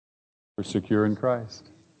We're secure in Christ.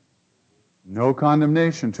 No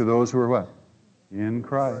condemnation to those who are what? In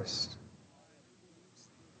Christ.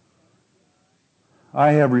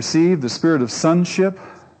 I have received the spirit of sonship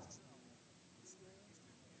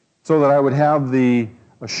so that I would have the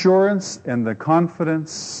assurance and the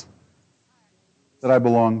confidence that I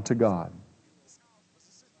belong to God.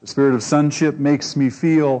 The spirit of sonship makes me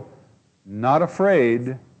feel not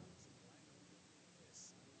afraid.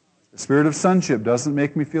 The spirit of sonship doesn't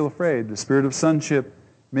make me feel afraid. The spirit of sonship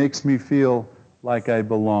makes me feel like I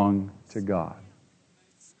belong to God.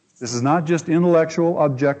 This is not just intellectual,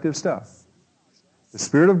 objective stuff. The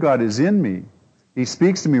Spirit of God is in me. He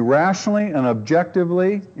speaks to me rationally and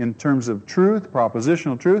objectively in terms of truth,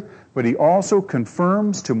 propositional truth, but He also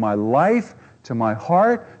confirms to my life, to my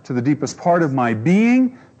heart, to the deepest part of my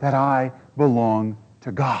being, that I belong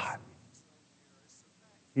to God.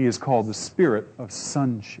 He is called the Spirit of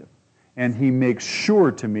sonship. And He makes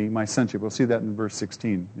sure to me my sonship. We'll see that in verse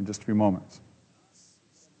 16 in just a few moments.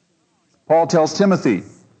 Paul tells Timothy,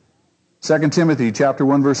 2 Timothy chapter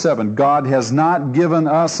 1, verse 7, God has not given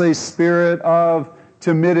us a spirit of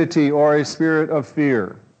timidity or a spirit of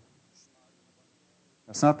fear.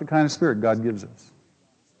 That's not the kind of spirit God gives us.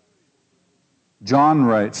 John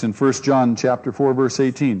writes in 1 John chapter 4, verse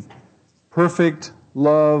 18, perfect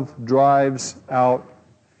love drives out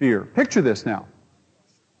fear. Picture this now.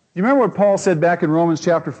 You remember what Paul said back in Romans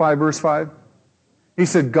chapter 5, verse 5? He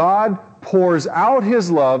said, God pours out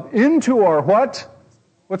His love into our what?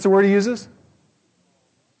 What's the word he uses?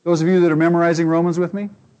 Those of you that are memorizing Romans with me?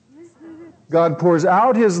 God pours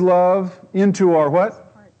out His love into our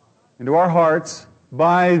what? Into our hearts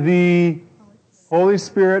by the Holy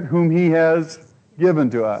Spirit whom He has given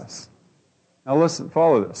to us. Now listen,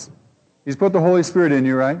 follow this. He's put the Holy Spirit in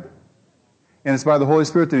you, right? And it's by the Holy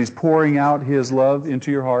Spirit that He's pouring out His love into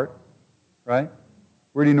your heart, right?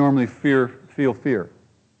 Where do you normally feel fear?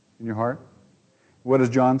 In your heart? What does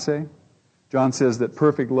John say? John says that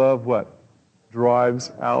perfect love, what?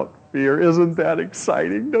 Drives out fear. Isn't that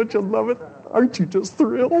exciting? Don't you love it? Aren't you just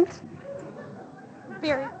thrilled?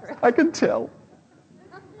 Very thrilled. I can tell.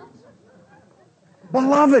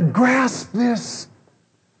 Beloved, grasp this.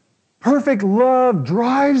 Perfect love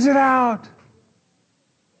drives it out.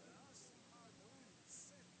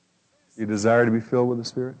 You desire to be filled with the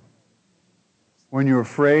Spirit? When you're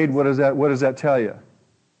afraid, what does that tell you?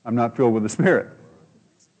 I'm not filled with the Spirit.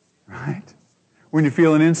 Right? When you're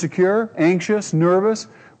feeling insecure, anxious, nervous,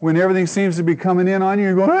 when everything seems to be coming in on you,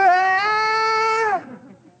 you're going, ah!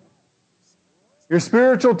 Your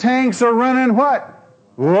spiritual tanks are running what?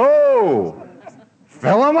 Whoa!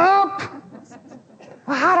 Fill them up!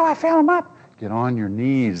 Well, how do I fill them up? Get on your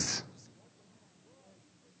knees.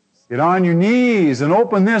 Get on your knees and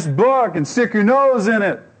open this book and stick your nose in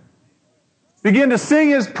it. Begin to sing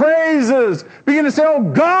His praises. Begin to say, oh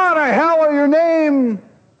God, I hallow your name.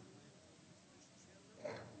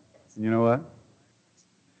 And you know what?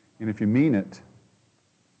 And if you mean it,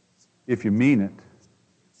 you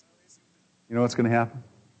know what's going to happen?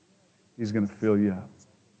 He's going to fill you up.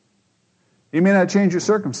 He may not change your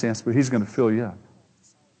circumstance, but He's going to fill you up.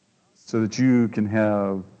 So that you can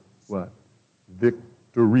have, what?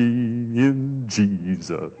 Victory in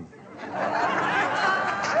Jesus.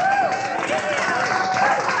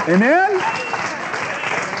 Amen?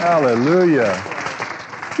 Hallelujah.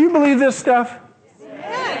 Do you believe this stuff?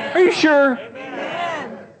 Are you sure?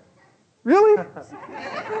 Amen. Really?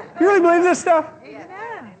 You really believe this stuff?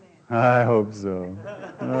 Amen. I hope so.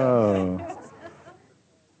 Oh.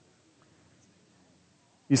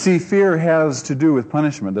 You see, fear has to do with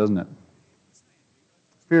punishment, doesn't it?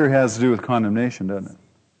 Fear has to do with condemnation, doesn't it?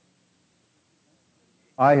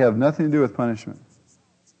 I have nothing to do with punishment.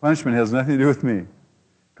 Punishment has nothing to do with me.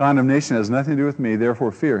 Condemnation has nothing to do with me.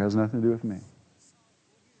 Therefore, fear has nothing to do with me.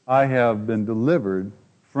 I have been delivered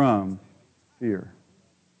from fear.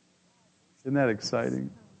 Isn't that exciting?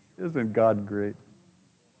 Isn't God great?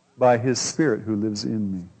 By His Spirit who lives in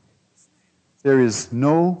me. There is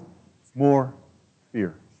no more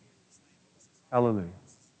fear. Hallelujah.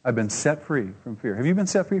 I've been set free from fear. Have you been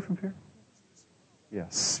set free from fear?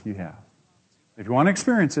 Yes, you have. If you want to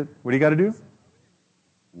experience it, what do you got to do?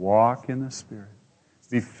 Walk in the Spirit.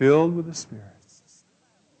 Be filled with the Spirit.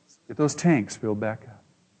 Get those tanks filled back up.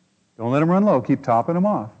 Don't let them run low. Keep topping them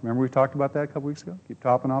off. Remember we talked about that a couple weeks ago? Keep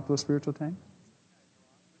topping off those spiritual tanks.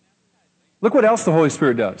 Look what else the Holy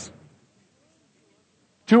Spirit does.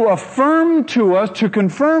 To affirm to us, to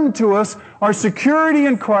confirm to us our security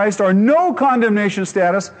in Christ, our no condemnation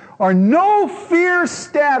status, our no fear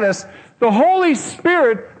status, the Holy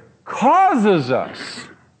Spirit causes us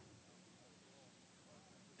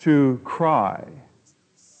to cry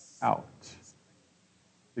out.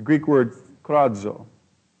 The Greek word kradzo,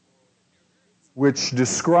 which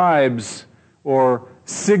describes or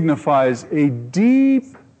signifies a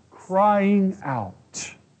deep crying out.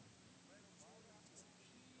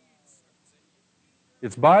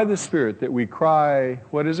 It's by the Spirit that we cry,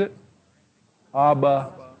 what is it?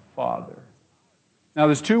 Abba, Father. Now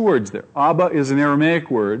there's two words there. Abba is an Aramaic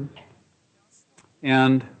word,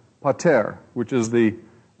 and pater, which is the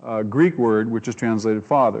Greek word which is translated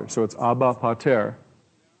Father. So it's Abba, Pater.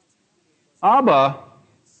 Abba,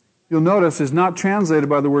 you'll notice, is not translated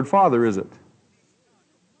by the word Father, is it?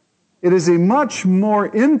 It is a much more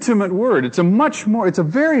intimate word. It's a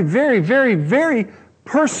very, very, very, very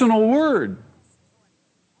personal word.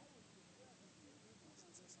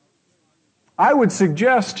 I would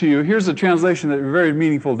suggest to you, here's a translation that is very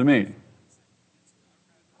meaningful to me.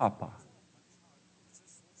 Papa.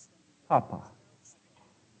 Papa.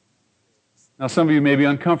 Now some of you may be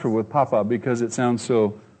uncomfortable with Papa because it sounds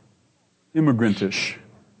so immigrantish.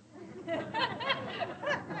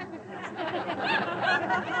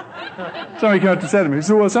 Somebody came out to say to me, he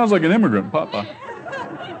said, well, it sounds like an immigrant, Papa.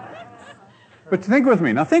 But think with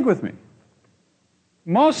me. Now think with me.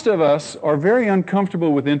 Most of us are very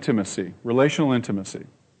uncomfortable with intimacy, relational intimacy.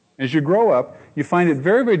 As you grow up, you find it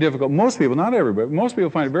very, very difficult. Most people, not everybody, but most people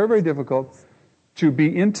find it very, very difficult to be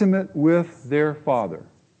intimate with their father.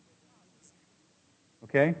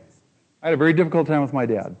 Okay? I had a very difficult time with my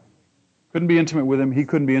dad. Couldn't be intimate with him. He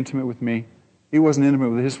couldn't be intimate with me. He wasn't intimate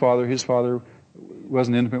with his father. His father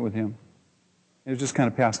wasn't intimate with him. It was just kind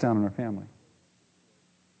of passed down in our family.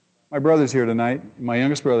 My brother's here tonight. My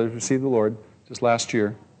youngest brother received the Lord just last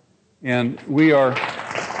year. And we are...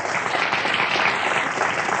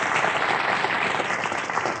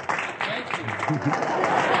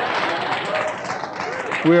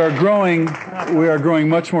 we are growing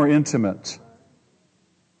much more intimate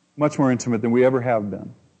than we ever have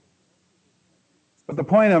been. But the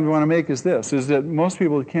point I want to make is this, is that most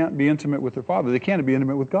people can't be intimate with their father. They can't be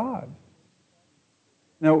intimate with God.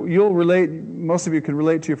 Now, most of you can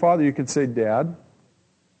relate to your father. You can say Dad,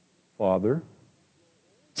 Father.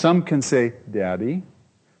 Some can say Daddy.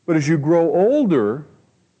 But as you grow older,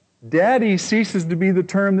 Daddy ceases to be the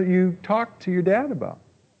term that you talk to your dad about.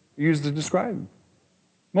 You use to describe him.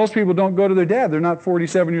 Most people don't go to their dad. They're not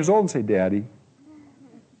 47 years old and say, Daddy.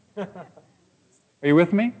 Are you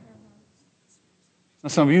with me? Now,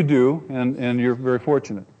 some of you do, and you're very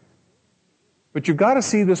fortunate. But you've got to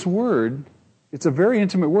see this word. It's a very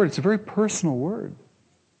intimate word. It's a very personal word.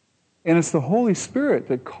 And it's the Holy Spirit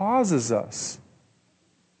that causes us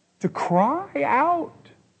to cry out.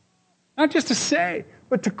 Not just to say,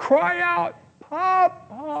 but to cry out,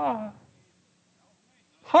 Papa,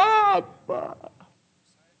 Papa.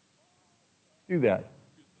 Do that.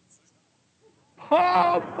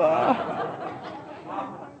 Papa,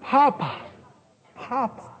 Papa,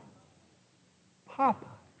 Papa, Papa.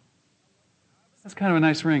 That's kind of a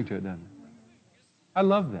nice ring to it, doesn't it? I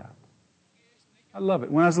love that. I love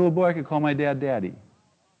it. When I was a little boy, I could call my dad Daddy.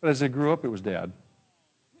 But as I grew up, it was Dad.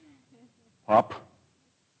 Pop.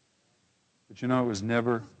 But you know, it was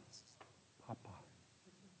never Papa.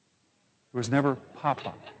 It was never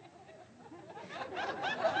Papa.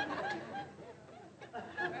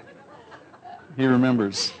 He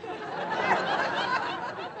remembers.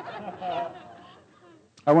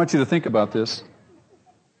 I want you to think about this.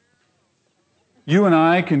 You and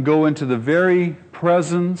I can go into the very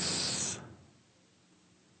presence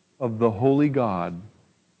of the Holy God,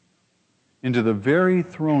 into the very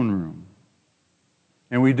throne room.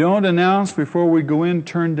 And we don't announce before we go in,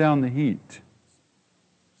 turn down the heat.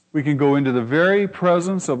 We can go into the very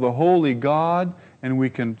presence of the Holy God, and we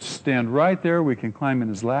can stand right there, we can climb in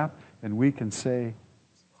His lap, and we can say,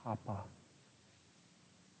 Papa,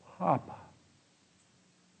 Papa,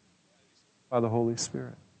 by the Holy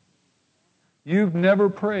Spirit. You've never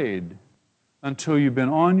prayed until you've been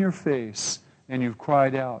on your face and you've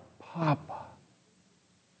cried out, Papa.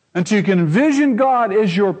 Until you can envision God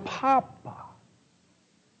as your Papa.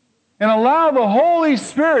 And allow the Holy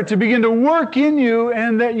Spirit to begin to work in you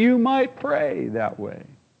and that you might pray that way.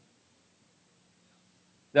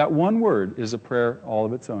 That one word is a prayer all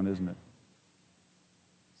of its own, isn't it?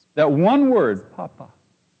 That one word, Papa,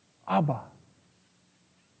 Abba,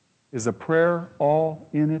 is a prayer all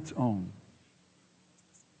in its own.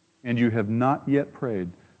 And you have not yet prayed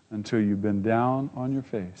until you've been down on your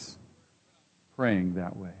face, praying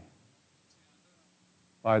that way,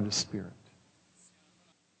 by the Spirit.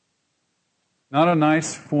 Not a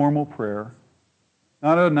nice formal prayer,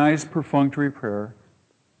 not a nice perfunctory prayer,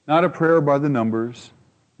 not a prayer by the numbers,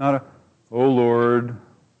 not a, oh Lord,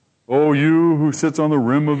 Oh, you who sits on the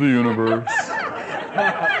rim of the universe.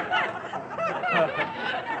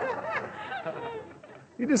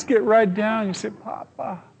 You just get right down. You say,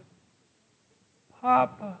 Papa,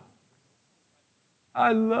 Papa,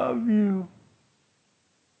 I love you.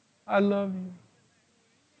 I love you.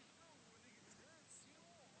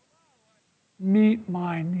 Meet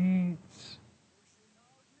my needs.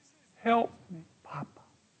 Help me, Papa.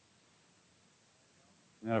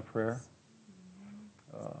 Isn't that a prayer?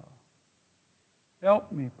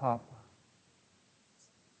 Help me, Papa.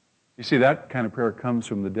 You see, that kind of prayer comes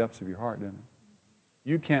from the depths of your heart, doesn't it?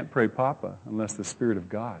 You can't pray Papa unless the Spirit of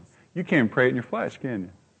God. You can't pray it in your flesh, can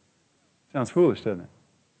you? Sounds foolish, doesn't it?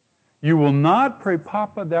 You will not pray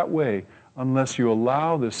Papa that way unless you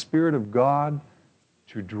allow the Spirit of God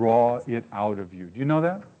to draw it out of you. Do you know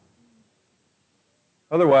that?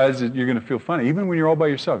 Otherwise, you're going to feel funny. Even when you're all by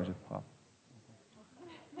yourself, just Papa.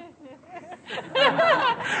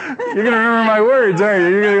 You're going to remember my words, aren't you?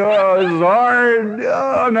 You're going to go, oh, this is hard.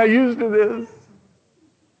 Oh, I'm not used to this.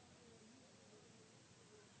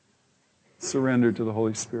 Surrender to the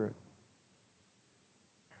Holy Spirit.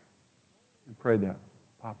 And pray that,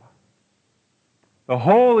 Papa. The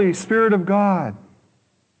Holy Spirit of God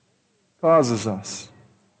causes us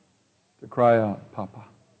to cry out, Papa.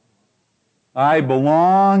 I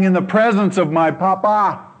belong in the presence of my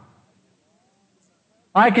Papa.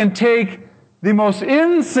 I can take the most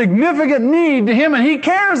insignificant need to Him and He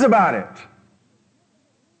cares about it.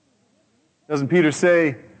 Doesn't Peter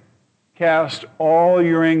say, cast all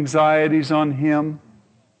your anxieties on Him?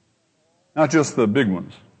 Not just the big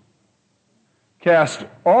ones. Cast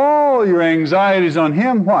all your anxieties on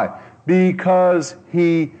Him. Why? Because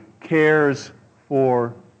He cares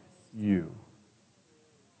for you.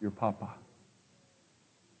 Your Papa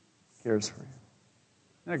cares for you.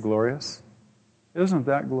 Isn't that glorious? Isn't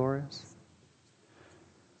that glorious?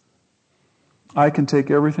 I can take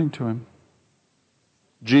everything to Him.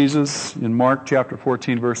 Jesus, in Mark chapter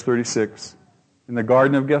 14, verse 36, in the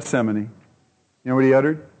Garden of Gethsemane, you know what He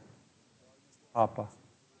uttered? Papa.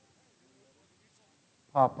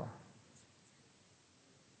 Papa.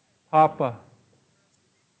 Papa,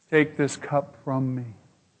 take this cup from me.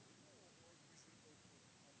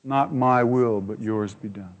 Not my will, but yours be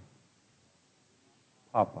done.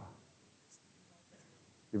 Papa.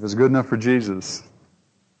 If it's good enough for Jesus,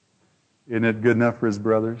 isn't it good enough for His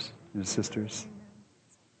brothers and His sisters?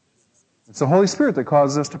 It's the Holy Spirit that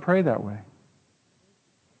causes us to pray that way.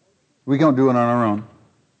 We don't do it on our own.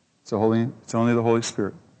 It's only the Holy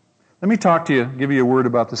Spirit. Let me talk to you, give you a word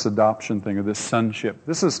about this adoption thing, or this sonship.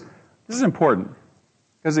 This is important,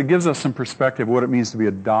 because it gives us some perspective of what it means to be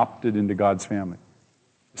adopted into God's family.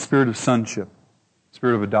 The spirit of sonship,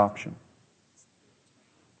 spirit of adoption.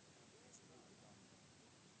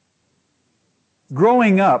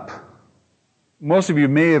 Growing up, most of you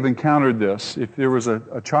may have encountered this. If there was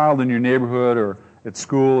a child in your neighborhood or at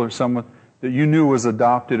school or someone that you knew was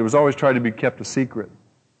adopted, it was always tried to be kept a secret.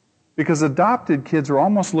 Because adopted kids were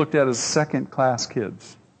almost looked at as second-class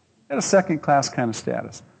kids. They had a second-class kind of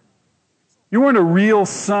status. You weren't a real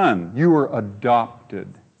son. You were adopted.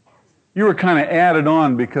 You were kind of added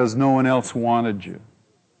on because no one else wanted you.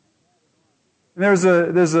 And there's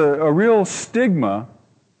a real stigma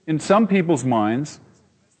in some people's minds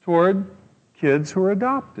toward kids who are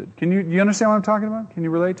adopted. Do you understand what I'm talking about? Can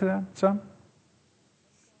you relate to that some?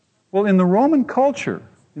 Well, in the Roman culture,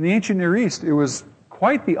 in the ancient Near East, it was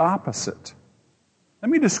quite the opposite.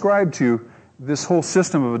 Let me describe to you this whole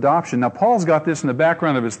system of adoption. Now, Paul's got this in the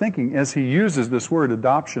background of his thinking as he uses this word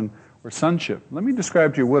adoption or sonship. Let me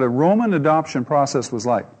describe to you what a Roman adoption process was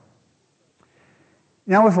like.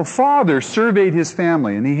 Now, if a father surveyed his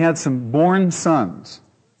family and he had some born sons,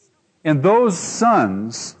 and those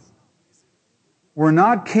sons were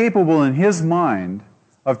not capable in his mind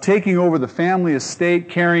of taking over the family estate,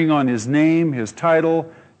 carrying on his name, his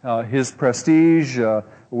title, his prestige,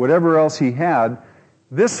 whatever else he had,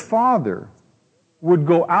 this father would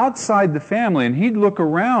go outside the family and he'd look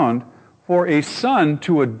around for a son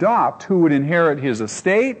to adopt who would inherit his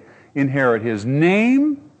estate, inherit his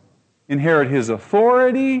name, inherit his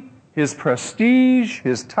authority, his prestige,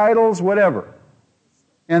 his titles, whatever.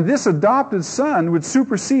 And this adopted son would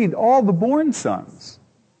supersede all the born sons.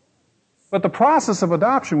 But the process of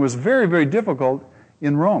adoption was very, very difficult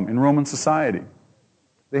in Rome, in Roman society.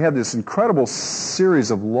 They had this incredible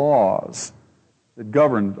series of laws that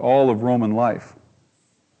governed all of Roman life.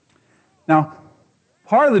 Now,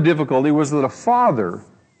 part of the difficulty was that a father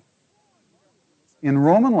in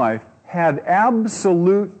Roman life had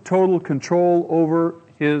absolute total control over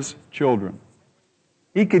his children.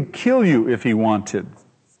 He could kill you if he wanted.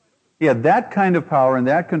 He had that kind of power and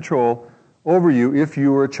that control over you if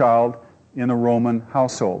you were a child in a Roman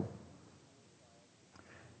household.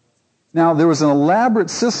 Now, there was an elaborate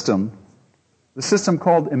system, the system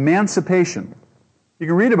called emancipation. You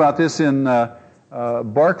can read about this in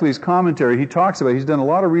Barclay's commentary. He talks about it. He's done a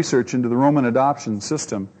lot of research into the Roman adoption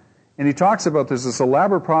system, and he talks about this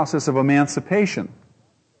elaborate process of emancipation.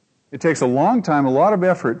 It takes a long time, a lot of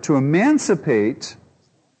effort to emancipate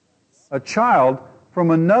a child from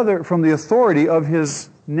the authority of his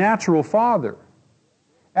natural father.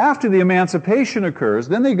 After the emancipation occurs,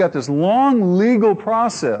 then they got this long legal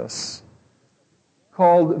process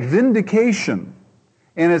called vindication.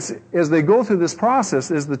 And it's as they go through this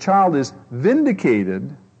process, as the child is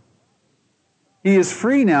vindicated, he is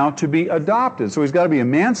free now to be adopted. So he's got to be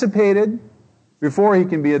emancipated before he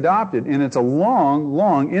can be adopted. And it's a long,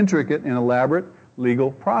 long, intricate, and elaborate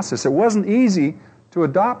legal process. It wasn't easy to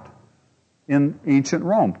adopt in ancient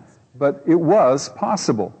Rome, but it was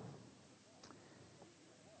possible.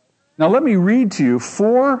 Now let me read to you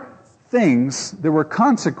 4 things that were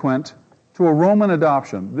consequent to a Roman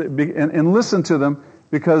adoption. And listen to them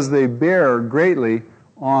because they bear greatly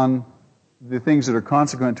on the things that are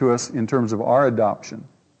consequent to us in terms of our adoption.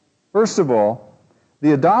 First of all,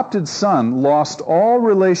 the adopted son lost all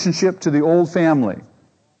relationship to the old family.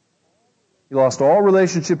 He lost all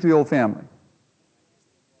relationship to the old family.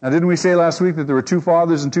 Now, didn't we say last week that there were 2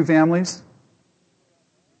 fathers and 2 families?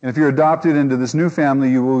 And if you're adopted into this new family,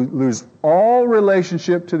 you will lose all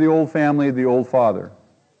relationship to the old family, the old father.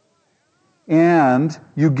 And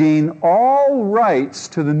you gain all rights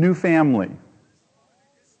to the new family.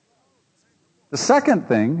 The second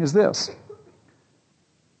thing is this.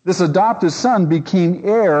 This adopted son became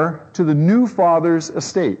heir to the new father's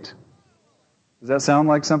estate. Does that sound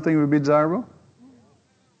like something that would be desirable?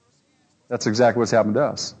 That's exactly what's happened to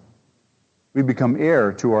us. We become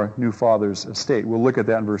heir to our new father's estate. We'll look at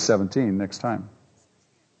that in verse 17 next time.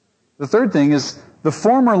 The third thing is the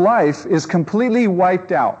former life is completely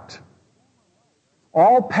wiped out.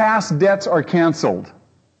 All past debts are canceled.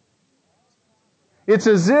 It's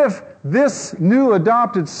as if this new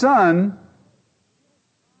adopted son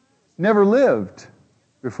never lived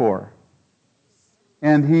before.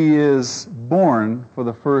 And he is born for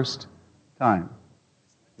the first time.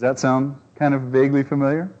 Does that sound kind of vaguely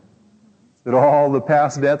familiar? That all the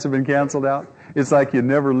past debts have been canceled out? It's like you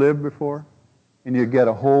never lived before, and you get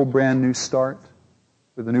a whole brand new start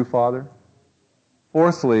with a new father.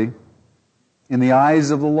 Fourthly, in the eyes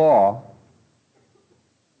of the law,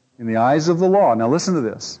 now listen to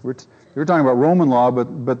this. We're talking about Roman law, but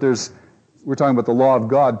we're talking about the law of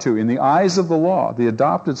God too. In the eyes of the law, the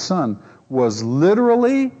adopted son was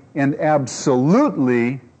literally and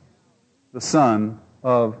absolutely the son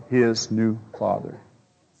of his new father.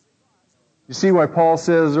 You see why Paul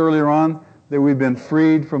says earlier on that we've been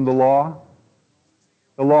freed from the law?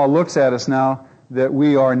 The law looks at us now that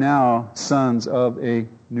we are now sons of a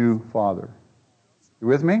new father. You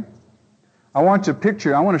with me? I want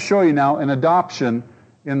to show you now an adoption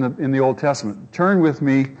in the Old Testament. Turn with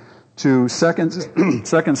me to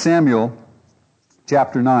 2 Samuel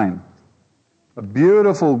chapter 9. A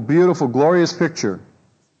beautiful, beautiful, glorious picture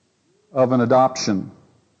of an adoption.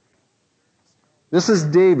 This is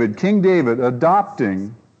David, King David,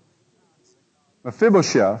 adopting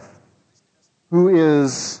Mephibosheth, who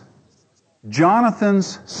is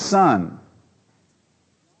Jonathan's son.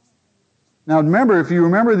 Now remember, if you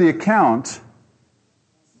remember the account,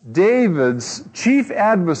 David's chief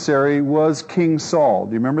adversary was King Saul.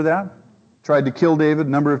 Do you remember that? Tried to kill David a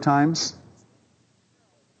number of times.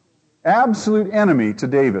 Absolute enemy to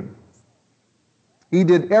David. He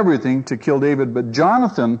did everything to kill David, but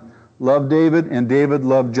Jonathan loved David, and David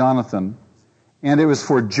loved Jonathan. And it was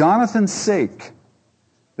for Jonathan's sake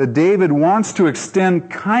that David wants to extend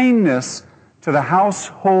kindness to the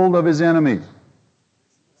household of his enemy.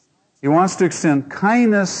 He wants to extend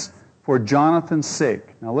kindness for Jonathan's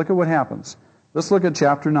sake. Now look at what happens. Let's look at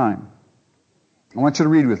chapter 9. I want you to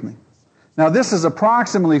read with me. Now this is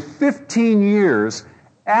approximately 15 years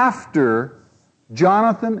after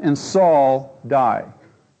Jonathan and Saul die.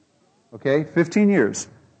 Okay, 15 years.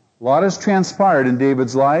 A lot has transpired in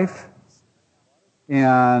David's life,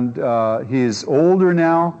 and he's older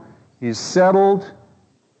now, he's settled,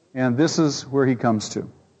 and this is where he comes to.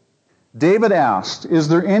 David asked, "Is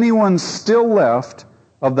there anyone still left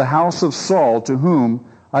of the house of Saul to whom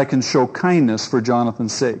I can show kindness for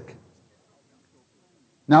Jonathan's sake?"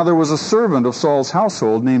 Now there was a servant of Saul's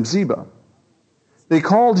household named Ziba. They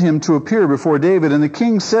called him to appear before David, and the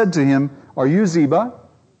king said to him, "Are you Ziba?"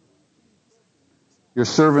 "Your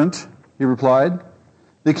servant," he replied.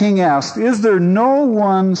 the king asked, "Is there no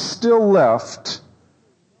one still left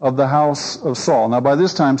of the house of Saul?" Now, by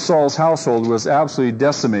this time, Saul's household was absolutely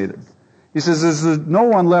decimated. He says, "Is there no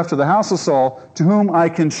one left of the house of Saul to whom I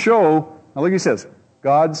can show," now look, he says,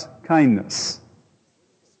 "God's kindness?"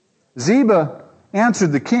 Ziba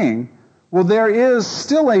answered the king, "Well, there is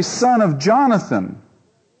still a son of Jonathan,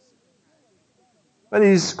 but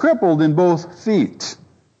he's crippled in both feet."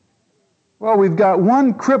 Well, we've got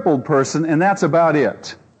one crippled person, and that's about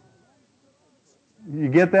it. You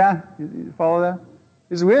get that? You follow that?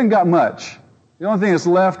 He says, we haven't got much. The only thing that's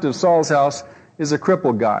left of Saul's house is a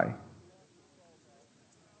crippled guy.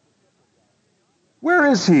 "Where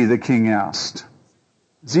is he?" the king asked.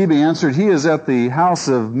 Ziba answered, "He is at the house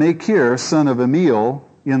of Machir, son of Amiel,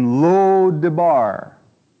 in Lo-debar."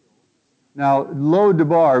 Now,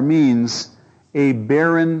 Lo-debar means a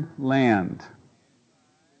barren land.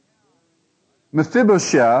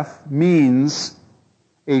 Mephibosheth means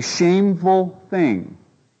a shameful thing.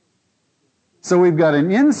 So we've got an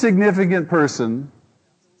insignificant person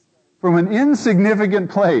from an insignificant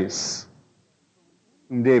place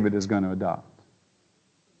whom David is going to adopt.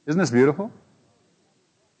 Isn't this beautiful?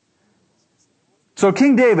 So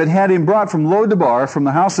King David had him brought from Lo-debar, from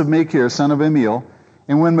the house of Machir, son of Amiel.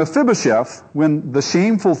 And when Mephibosheth, when the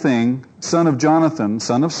shameful thing, son of Jonathan,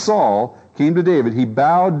 son of Saul, came to David, he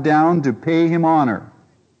bowed down to pay him honor.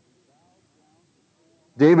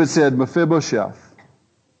 David said, "Mephibosheth,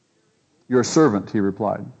 your servant," he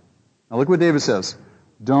replied. Now look what David says.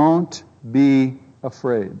 "Don't be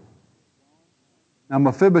afraid." Now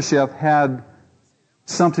Mephibosheth had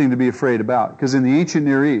something to be afraid about, because in the ancient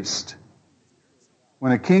Near East,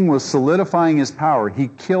 when a king was solidifying his power, he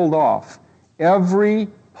killed off every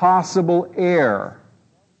possible heir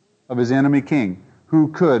of his enemy king who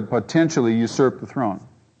could potentially usurp the throne.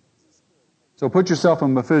 So put yourself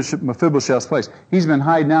in Mephibosheth's place. He's been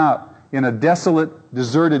hiding out in a desolate,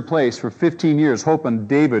 deserted place for 15 years, hoping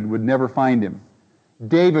David would never find him.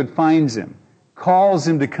 David finds him, calls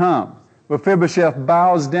him to come. Mephibosheth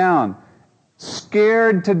bows down,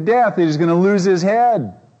 scared to death that he's going to lose his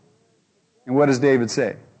head. And what does David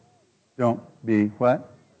say? Don't be what?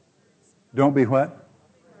 Don't be what?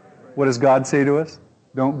 What does God say to us?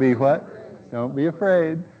 Don't be what? Don't be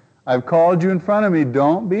afraid. I've called you in front of me.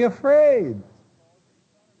 Don't be afraid.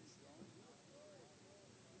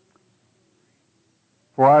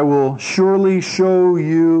 For I will surely show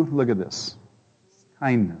you, look at this,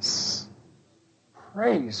 kindness.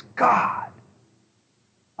 Praise God.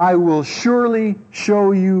 I will surely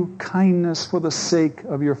show you kindness for the sake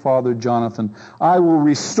of your father Jonathan. I will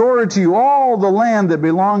restore to you all the land that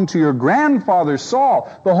belonged to your grandfather Saul,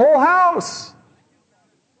 the whole house.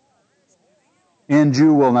 And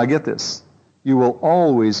you will, now get this, you will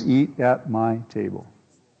always eat at my table.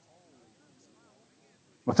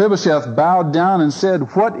 Mephibosheth bowed down and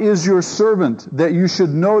said, "What is your servant that you should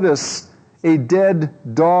notice a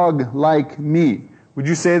dead dog like me?" Would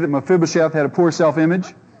you say that Mephibosheth had a poor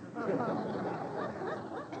self-image?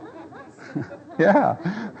 Yeah.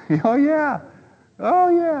 Oh, yeah. Oh,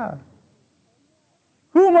 yeah.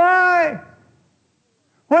 Who am I?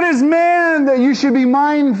 What is man that you should be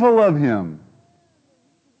mindful of him?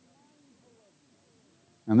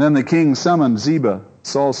 And then the king summoned Ziba,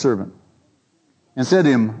 Saul's servant, and said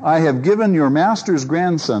to him, "I have given your master's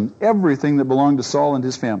grandson everything that belonged to Saul and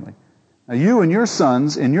his family. Now you and your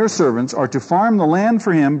sons and your servants are to farm the land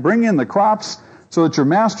for him, bring in the crops, so that your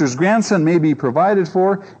master's grandson may be provided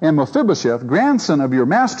for, and Mephibosheth, grandson of your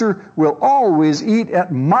master, will always eat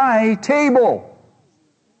at my table."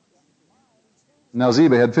 Now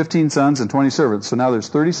Ziba had 15 sons and 20 servants, so now there's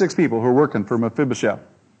 36 people who are working for Mephibosheth.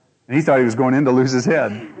 And he thought he was going in to lose his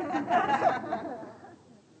head.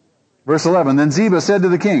 Verse 11, Then Ziba said to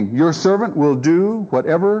the king, "Your servant will do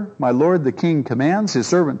whatever my lord the king commands his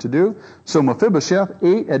servant to do." So Mephibosheth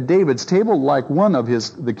ate at David's table like one of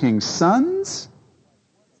the king's sons.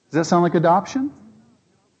 Does that sound like adoption?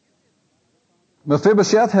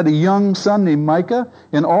 Mephibosheth had a young son named Micah,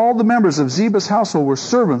 and all the members of Ziba's household were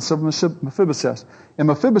servants of Mephibosheth. And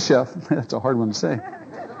Mephibosheth, that's a hard one to say,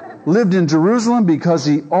 lived in Jerusalem because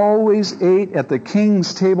he always ate at the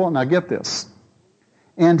king's table. Now get this.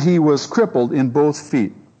 And he was crippled in both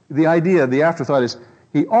feet. The idea, the afterthought is,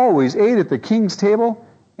 he always ate at the king's table,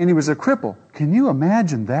 and he was a cripple. Can you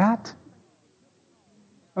imagine that?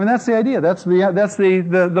 I mean, that's the idea. That's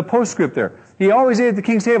the postscript there. He always ate at the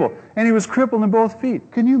king's table, and he was crippled in both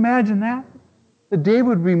feet. Can you imagine that? That David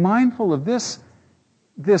would be mindful of this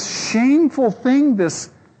shameful thing,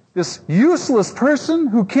 this useless person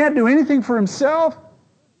who can't do anything for himself? Does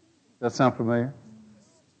that sound familiar?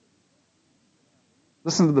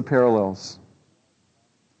 Listen to the parallels.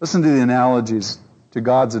 Listen to the analogies to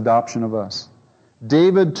God's adoption of us.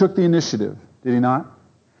 David took the initiative, did he not?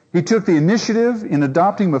 He took the initiative in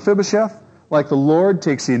adopting Mephibosheth like the Lord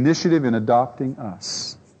takes the initiative in adopting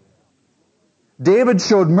us. David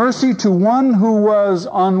showed mercy to one who was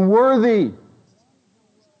unworthy,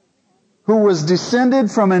 who was descended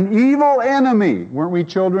from an evil enemy. Weren't we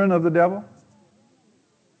children of the devil?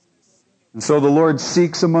 And so the Lord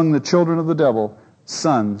seeks among the children of the devil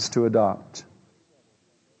sons to adopt.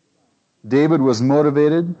 David was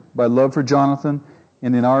motivated by love for Jonathan,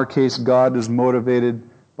 and in our case, God is motivated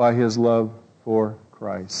by His love for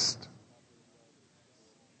Christ.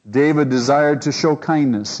 David desired to show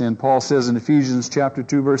kindness, and Paul says in Ephesians chapter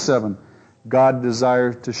 2, verse 7, God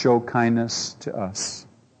desired to show kindness to us.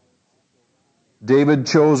 David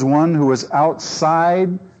chose one who was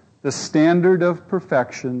outside the standard of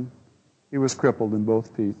perfection. He was crippled in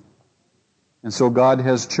both feet. And so God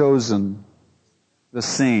has chosen the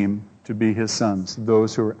same to be His sons,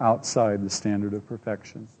 those who are outside the standard of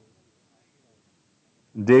perfection.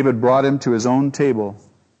 David brought him to his own table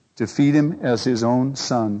to feed him as his own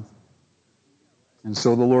son. And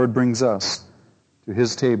so the Lord brings us to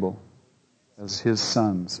His table as His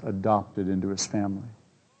sons, adopted into His family.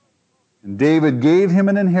 And David gave him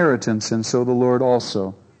an inheritance, and so the Lord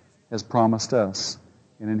also has promised us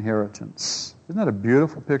an inheritance. Isn't that a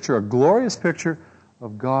beautiful picture, a glorious picture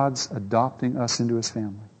of God's adopting us into His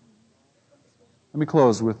family? Let me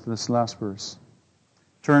close with this last verse.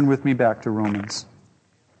 Turn with me back to Romans.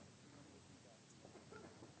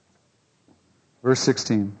 Verse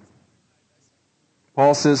 16.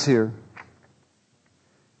 Paul says here,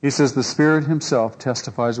 he says, the Spirit Himself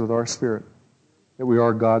testifies with our spirit that we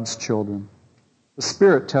are God's children. The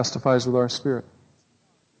Spirit testifies with our spirit.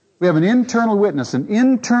 We have an internal witness, an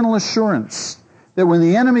internal assurance that when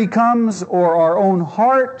the enemy comes or our own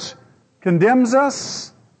heart condemns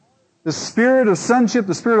us, the Spirit of sonship,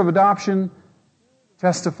 the Spirit of adoption,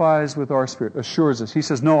 testifies with our spirit, assures us. He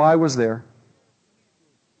says, no, I was there.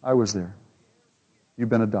 I was there. You've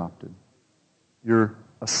been adopted. You're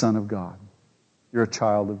a son of God. You're a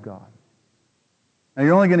child of God. Now,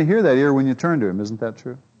 you're only going to hear that here when you turn to Him. Isn't that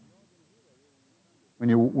true?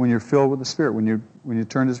 When you're filled with the Spirit, when you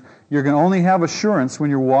turn to, you're going to only have assurance when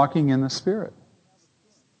you're walking in the Spirit.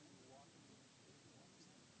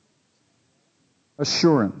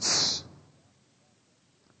 Assurance.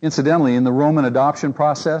 Incidentally, in the Roman adoption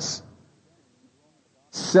process,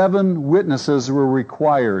 7 witnesses were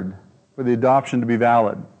required for the adoption to be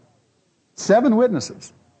valid. 7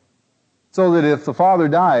 witnesses. So that if the father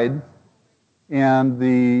died and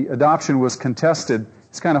the adoption was contested,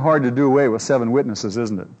 it's kind of hard to do away with 7 witnesses,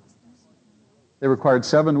 isn't it? They required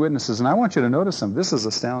 7 witnesses. And I want you to notice something. This is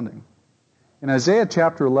astounding. In Isaiah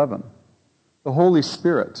chapter 11, the Holy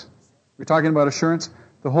Spirit, we're talking about assurance,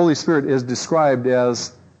 the Holy Spirit is described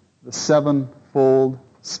as the 7-fold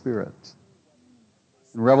Spirit.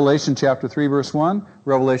 In Revelation chapter 3, verse 1,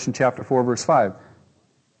 Revelation chapter 4, verse 5,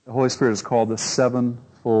 the Holy Spirit is called the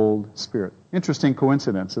 7-fold Spirit. Interesting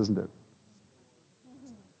coincidence, isn't it?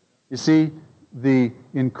 You see, the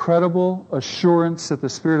incredible assurance that the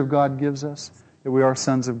Spirit of God gives us, that we are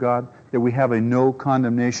sons of God, that we have a no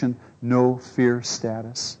condemnation, no fear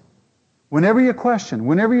status. Whenever you question,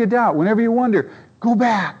 whenever you doubt, whenever you wonder, go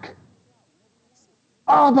back.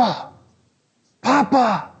 Abba,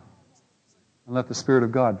 Papa. And let the Spirit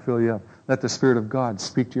of God fill you up. Let the Spirit of God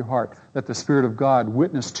speak to your heart. Let the Spirit of God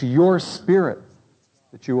witness to your spirit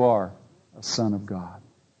that you are a son of God.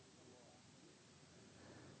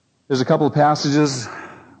 There's a couple of passages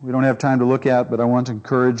we don't have time to look at, but I want to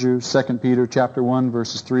encourage you. 2 Peter chapter 1,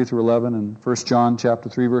 verses 3 through 11, and 1 John chapter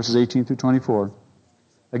 3, verses 18 through 24.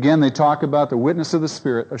 Again, they talk about the witness of the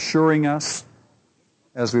Spirit assuring us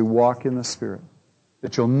as we walk in the Spirit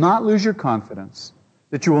that you'll not lose your confidence,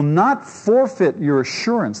 that you will not forfeit your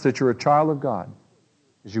assurance that you're a child of God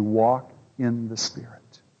as you walk in the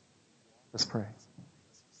Spirit. Let's pray.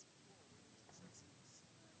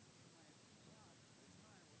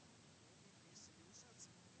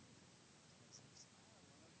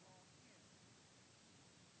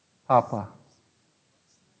 Papa.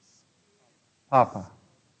 Papa.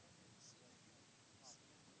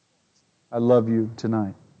 I love you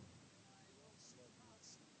tonight.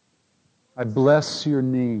 I bless your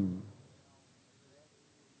name.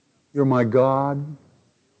 You're my God.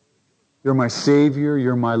 You're my Savior.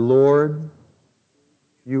 You're my Lord.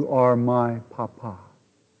 You are my Papa.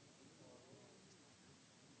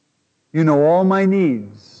 You know all my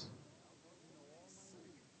needs.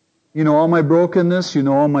 You know all my brokenness. You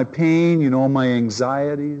know all my pain. You know all my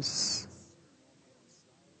anxieties.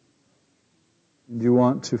 And you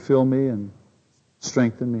want to fill me and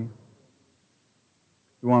Strengthen me.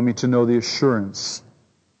 You want me to know the assurance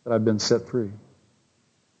that I've been set free.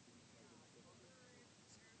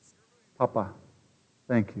 Papa,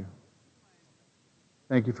 thank you.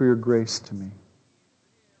 Thank you for your grace to me.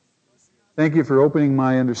 Thank you for opening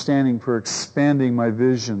my understanding, for expanding my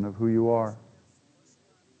vision of who you are.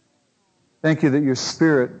 Thank you that your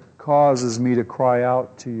Spirit causes me to cry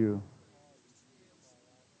out to you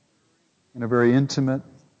in a very intimate,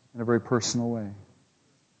 in a very personal way.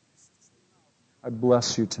 I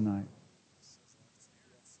bless you tonight.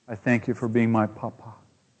 I thank you for being my Papa.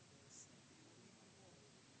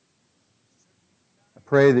 I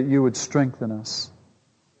pray that you would strengthen us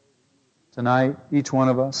tonight, each one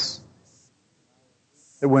of us.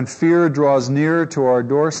 That when fear draws near to our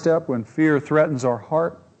doorstep, when fear threatens our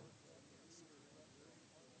heart,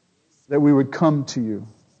 that we would come to you.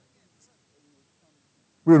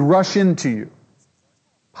 We would rush into you.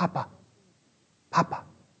 Papa, Papa,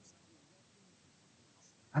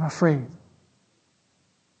 I'm afraid.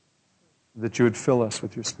 That you would fill us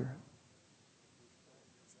with your Spirit.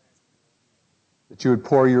 That you would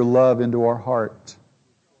pour your love into our heart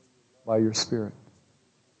by your Spirit.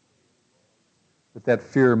 That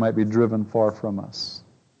fear might be driven far from us.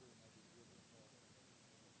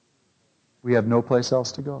 We have no place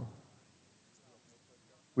else to go.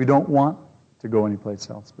 We don't want to go anyplace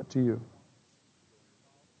else but to you.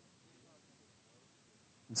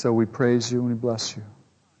 And so we praise you and we bless you.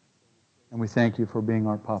 And we thank you for being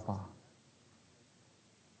our Papa.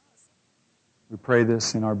 We pray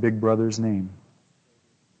this in our big brother's name.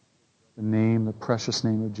 The precious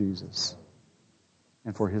name of Jesus.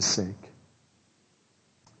 And for His sake.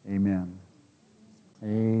 Amen.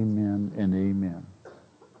 Amen and amen.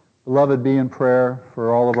 Beloved, be in prayer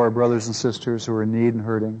for all of our brothers and sisters who are in need and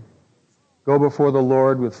hurting. Go before the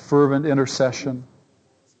Lord with fervent intercession.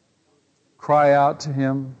 Cry out to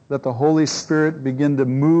Him. Let the Holy Spirit begin to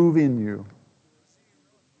move in you.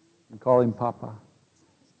 And call Him Papa.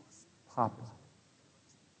 Papa.